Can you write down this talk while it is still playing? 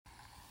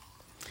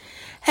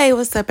Hey,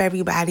 what's up,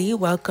 everybody?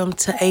 Welcome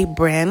to a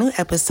brand new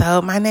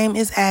episode. My name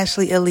is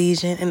Ashley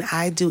Elysian, and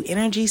I do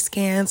energy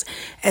scans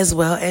as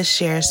well as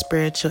share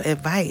spiritual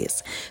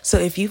advice. So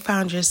if you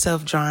found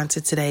yourself drawn to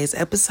today's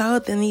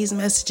episode, then these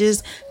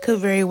messages could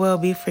very well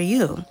be for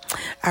you.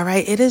 All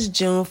right, it is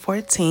June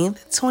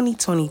 14th,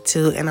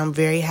 2022, and I'm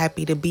very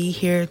happy to be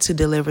here to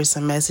deliver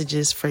some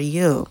messages for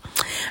you.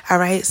 All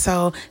right,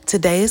 so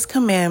today's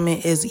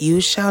commandment is you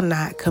shall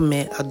not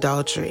commit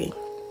adultery.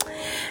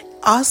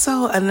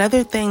 Also,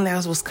 another thing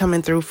that was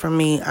coming through for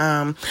me,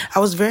 I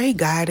was very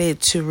guided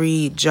to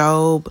read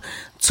Job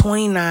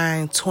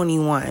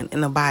 29:21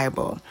 in the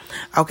Bible.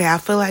 Okay, I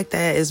feel like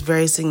that is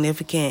very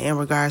significant in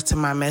regards to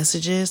my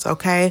messages.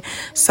 Okay,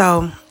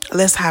 so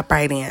let's hop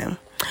right in.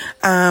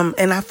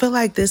 And I feel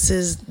like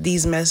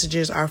these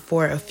messages are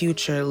for a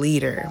future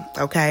leader.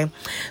 Okay,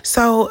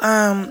 so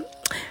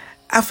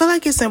I feel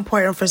like it's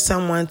important for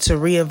someone to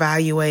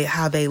reevaluate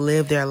how they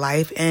live their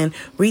life and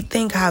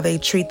rethink how they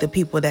treat the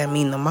people that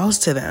mean the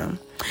most to them.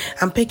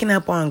 I'm picking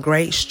up on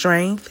great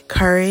strength,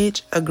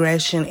 courage,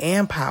 aggression,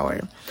 and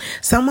power.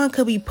 Someone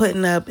could be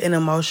putting up an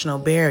emotional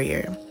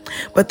barrier,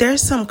 but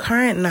there's some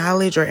current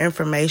knowledge or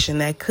information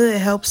that could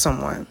help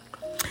someone.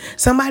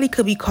 Somebody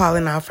could be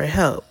calling out for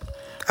help.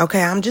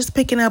 Okay, I'm just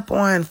picking up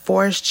on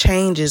forced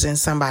changes in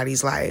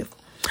somebody's life.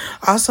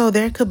 Also,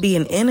 there could be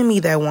an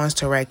enemy that wants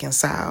to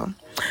reconcile.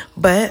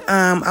 But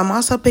I'm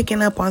also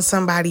picking up on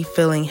somebody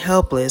feeling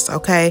helpless,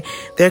 okay?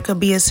 There could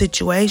be a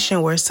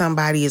situation where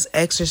somebody is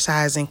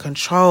exercising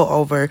control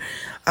over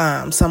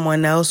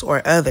someone else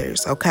or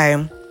others,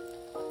 okay?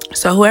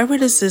 So whoever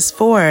this is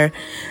for,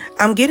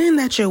 I'm getting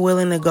that you're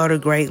willing to go to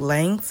great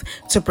lengths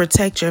to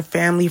protect your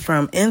family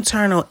from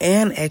internal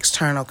and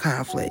external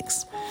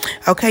conflicts.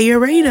 Okay, you're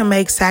ready to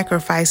make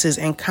sacrifices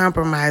and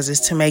compromises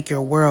to make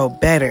your world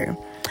better.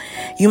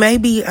 You may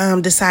be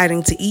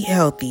deciding to eat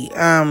healthy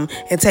and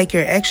take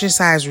your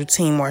exercise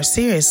routine more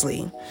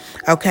seriously.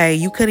 Okay,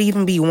 you could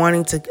even be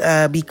wanting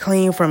to be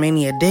clean from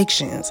any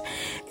addictions.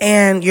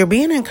 And you're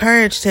being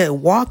encouraged to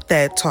walk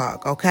that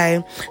talk,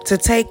 okay, to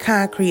take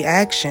concrete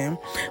action.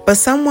 But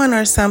someone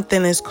or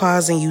something is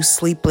causing you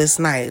sleepless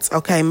nights,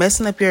 okay,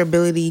 messing up your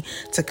ability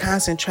to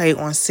concentrate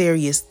on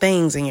serious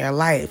things in your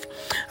life.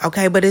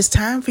 Okay, but it's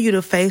time for you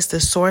to face the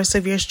source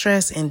of your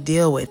stress and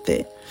deal with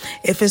it.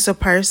 If it's a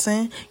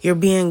person, you're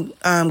being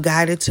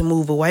guided to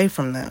move away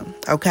from them,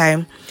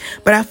 okay?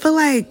 But I feel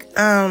like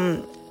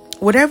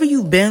whatever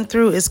you've been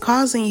through is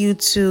causing you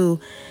to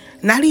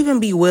not even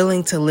be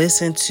willing to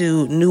listen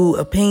to new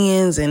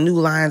opinions and new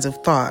lines of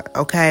thought,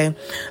 okay?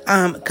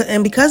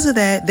 And because of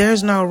that,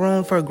 there's no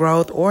room for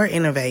growth or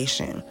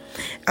innovation.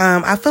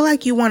 I feel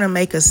like you want to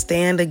make a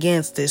stand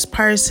against this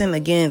person,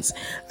 against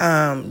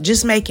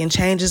just making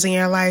changes in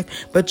your life,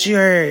 but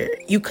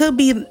you could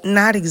be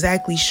not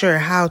exactly sure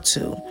how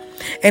to.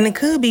 And it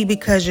could be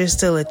because you're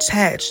still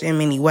attached in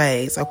many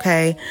ways,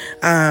 okay?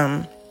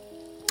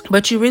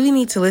 But you really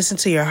need to listen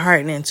to your heart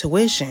and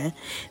intuition.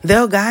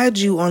 They'll guide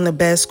you on the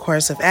best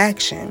course of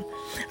action.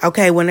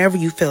 Okay, whenever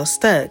you feel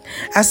stuck.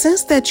 I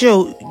sense that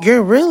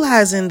you're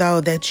realizing, though,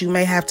 that you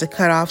may have to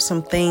cut off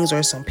some things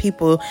or some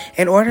people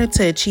in order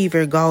to achieve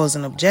your goals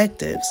and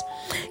objectives.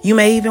 You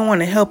may even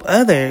want to help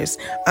others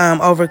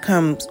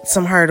overcome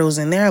some hurdles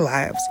in their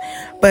lives.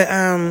 But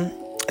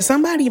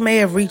somebody may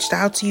have reached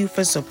out to you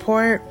for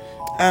support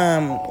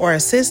or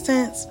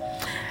assistance.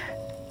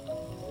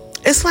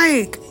 It's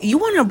like you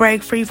want to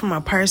break free from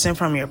a person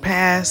from your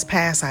past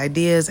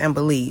ideas and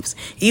beliefs,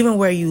 even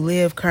where you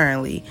live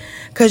currently.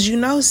 Because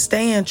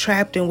staying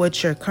trapped in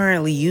what you're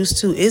currently used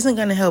to isn't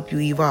going to help you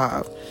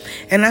evolve.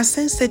 And I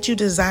sense that you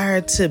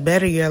desire to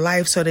better your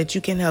life so that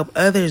you can help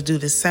others do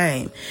the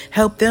same.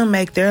 Help them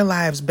make their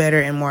lives better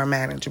and more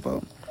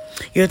manageable.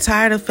 You're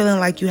tired of feeling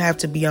like you have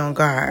to be on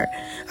guard.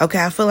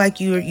 Okay, I feel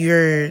like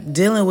you're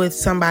dealing with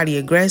somebody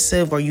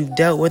aggressive, or you've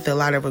dealt with a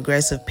lot of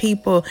aggressive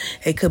people.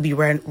 It could be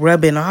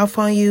rubbing off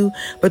on you,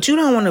 but you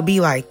don't want to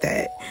be like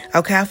that.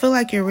 Okay, I feel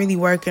like you're really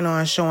working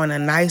on showing a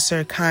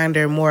nicer,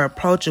 kinder, more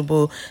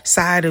approachable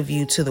side of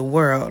you to the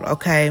world.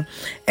 Okay,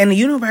 and the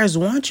universe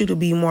wants you to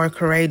be more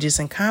courageous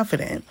and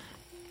confident.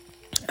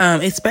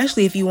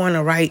 Especially if you want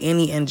to right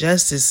any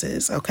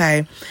injustices,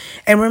 okay?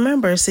 And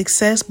remember,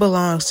 success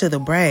belongs to the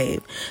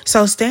brave.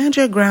 So stand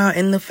your ground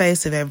in the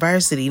face of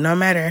adversity, no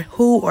matter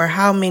who or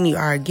how many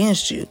are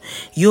against you.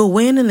 You'll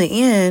win in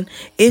the end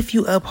if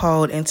you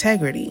uphold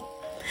integrity.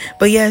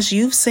 But yes,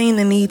 you've seen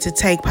the need to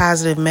take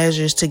positive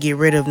measures to get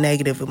rid of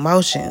negative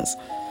emotions.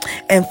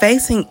 And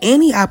facing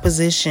any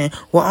opposition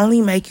will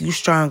only make you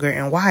stronger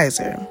and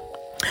wiser.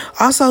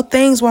 Also,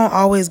 things won't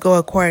always go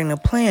according to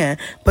plan,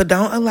 but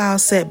don't allow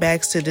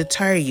setbacks to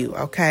deter you,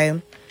 okay?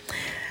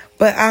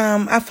 But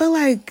I feel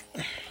like,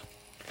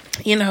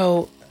 you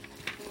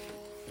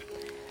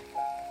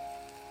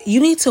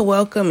need to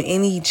welcome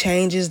any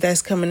changes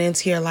that's coming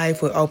into your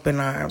life with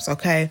open arms,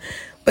 okay?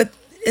 But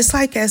it's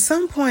like at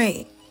some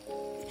point,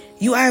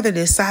 you either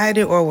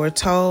decided or were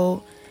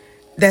told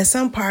that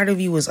some part of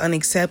you was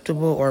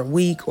unacceptable or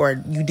weak,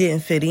 or you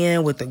didn't fit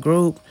in with the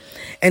group.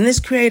 And this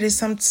created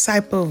some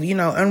type of,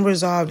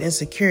 unresolved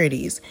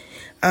insecurities.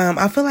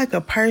 I feel like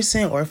a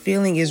person or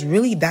feeling is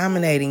really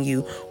dominating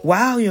you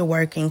while you're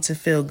working to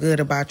feel good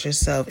about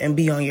yourself and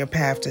be on your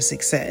path to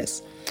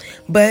success.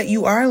 But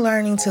you are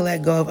learning to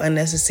let go of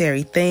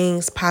unnecessary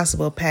things,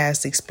 possible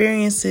past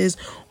experiences,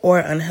 or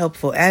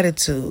unhelpful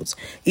attitudes,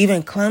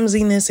 even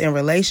clumsiness in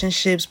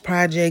relationships,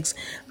 projects,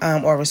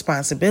 or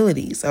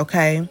responsibilities,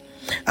 okay?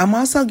 I'm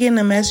also getting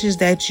a message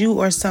that you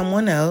or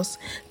someone else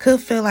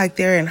could feel like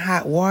they're in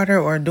hot water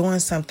or doing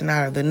something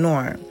out of the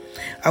norm.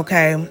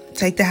 Okay,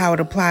 take that how it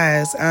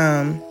applies.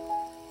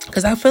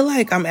 Because I feel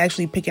like I'm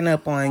actually picking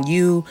up on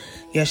you,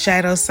 your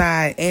shadow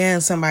side,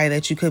 and somebody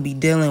that you could be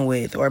dealing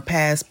with or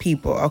past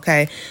people.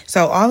 Okay,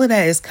 so all of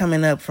that is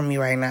coming up for me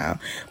right now.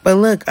 But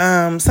look,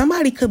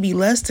 somebody could be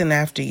lusting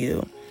after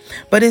you.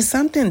 But it's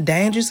something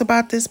dangerous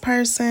about this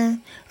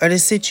person or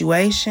this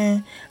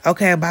situation,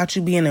 okay, about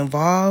you being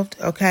involved,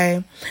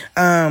 okay?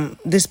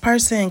 This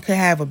person could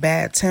have a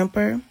bad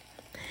temper.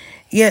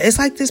 Yeah, it's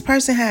like this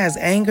person has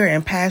anger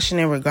and passion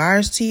in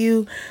regards to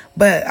you,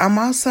 but I'm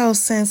also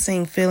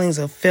sensing feelings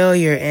of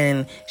failure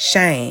and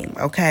shame,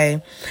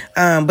 okay?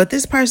 But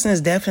this person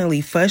is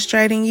definitely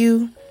frustrating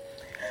you.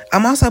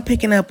 I'm also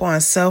picking up on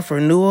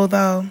self-renewal,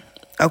 though,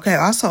 okay?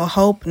 Also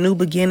hope, new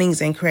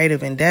beginnings, and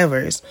creative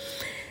endeavors.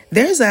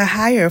 There's a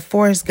higher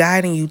force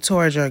guiding you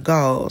towards your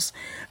goals.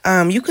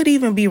 You could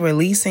even be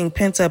releasing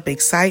pent-up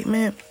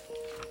excitement,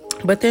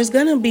 but there's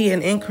going to be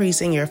an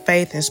increase in your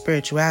faith and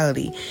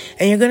spirituality,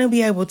 and you're going to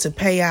be able to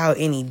pay out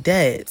any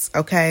debts,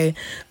 okay?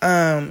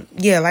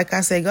 Like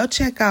I said, go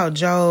check out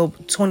Job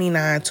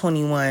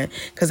 29:21,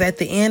 because at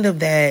the end of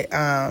that,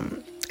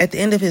 at the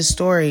end of his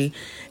story,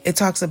 it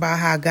talks about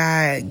how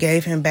God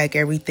gave him back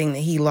everything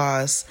that he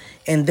lost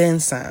and then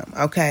some,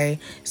 okay?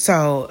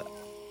 So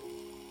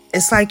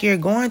it's like you're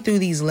going through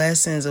these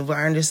lessons of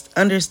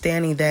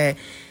understanding that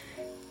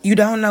you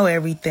don't know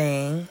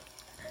everything.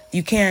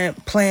 You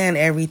can't plan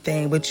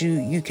everything, but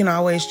you can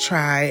always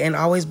try and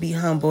always be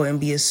humble and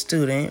be a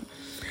student.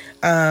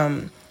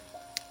 And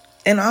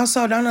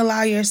also don't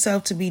allow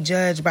yourself to be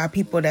judged by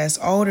people that's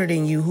older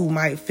than you who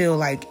might feel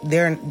like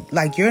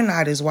you're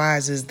not as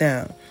wise as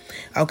them.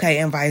 Okay,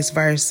 and vice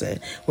versa.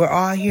 We're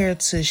all here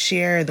to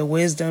share the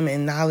wisdom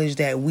and knowledge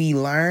that we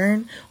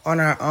learn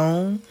on our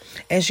own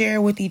and share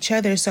it with each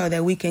other so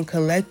that we can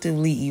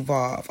collectively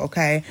evolve,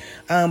 okay?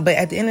 But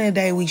at the end of the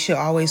day, we should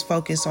always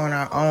focus on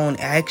our own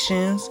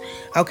actions,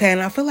 okay?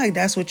 And I feel like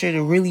that's what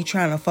you're really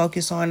trying to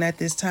focus on at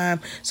this time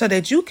so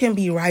that you can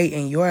be right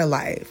in your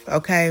life,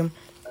 okay?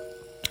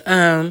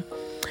 But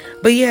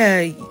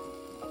yeah,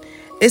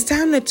 it's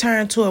time to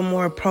turn to a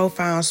more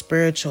profound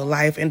spiritual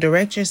life and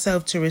direct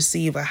yourself to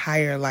receive a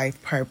higher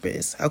life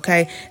purpose,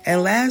 okay?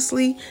 And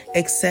lastly,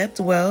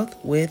 accept wealth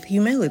with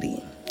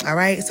humility. All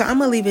right, so I'm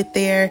going to leave it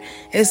there.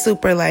 It's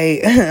super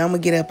late. I'm going to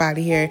get up out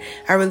of here.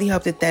 I really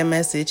hope that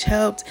message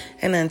helped.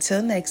 And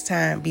until next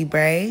time, be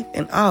brave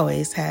and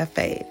always have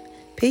faith.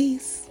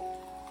 Peace.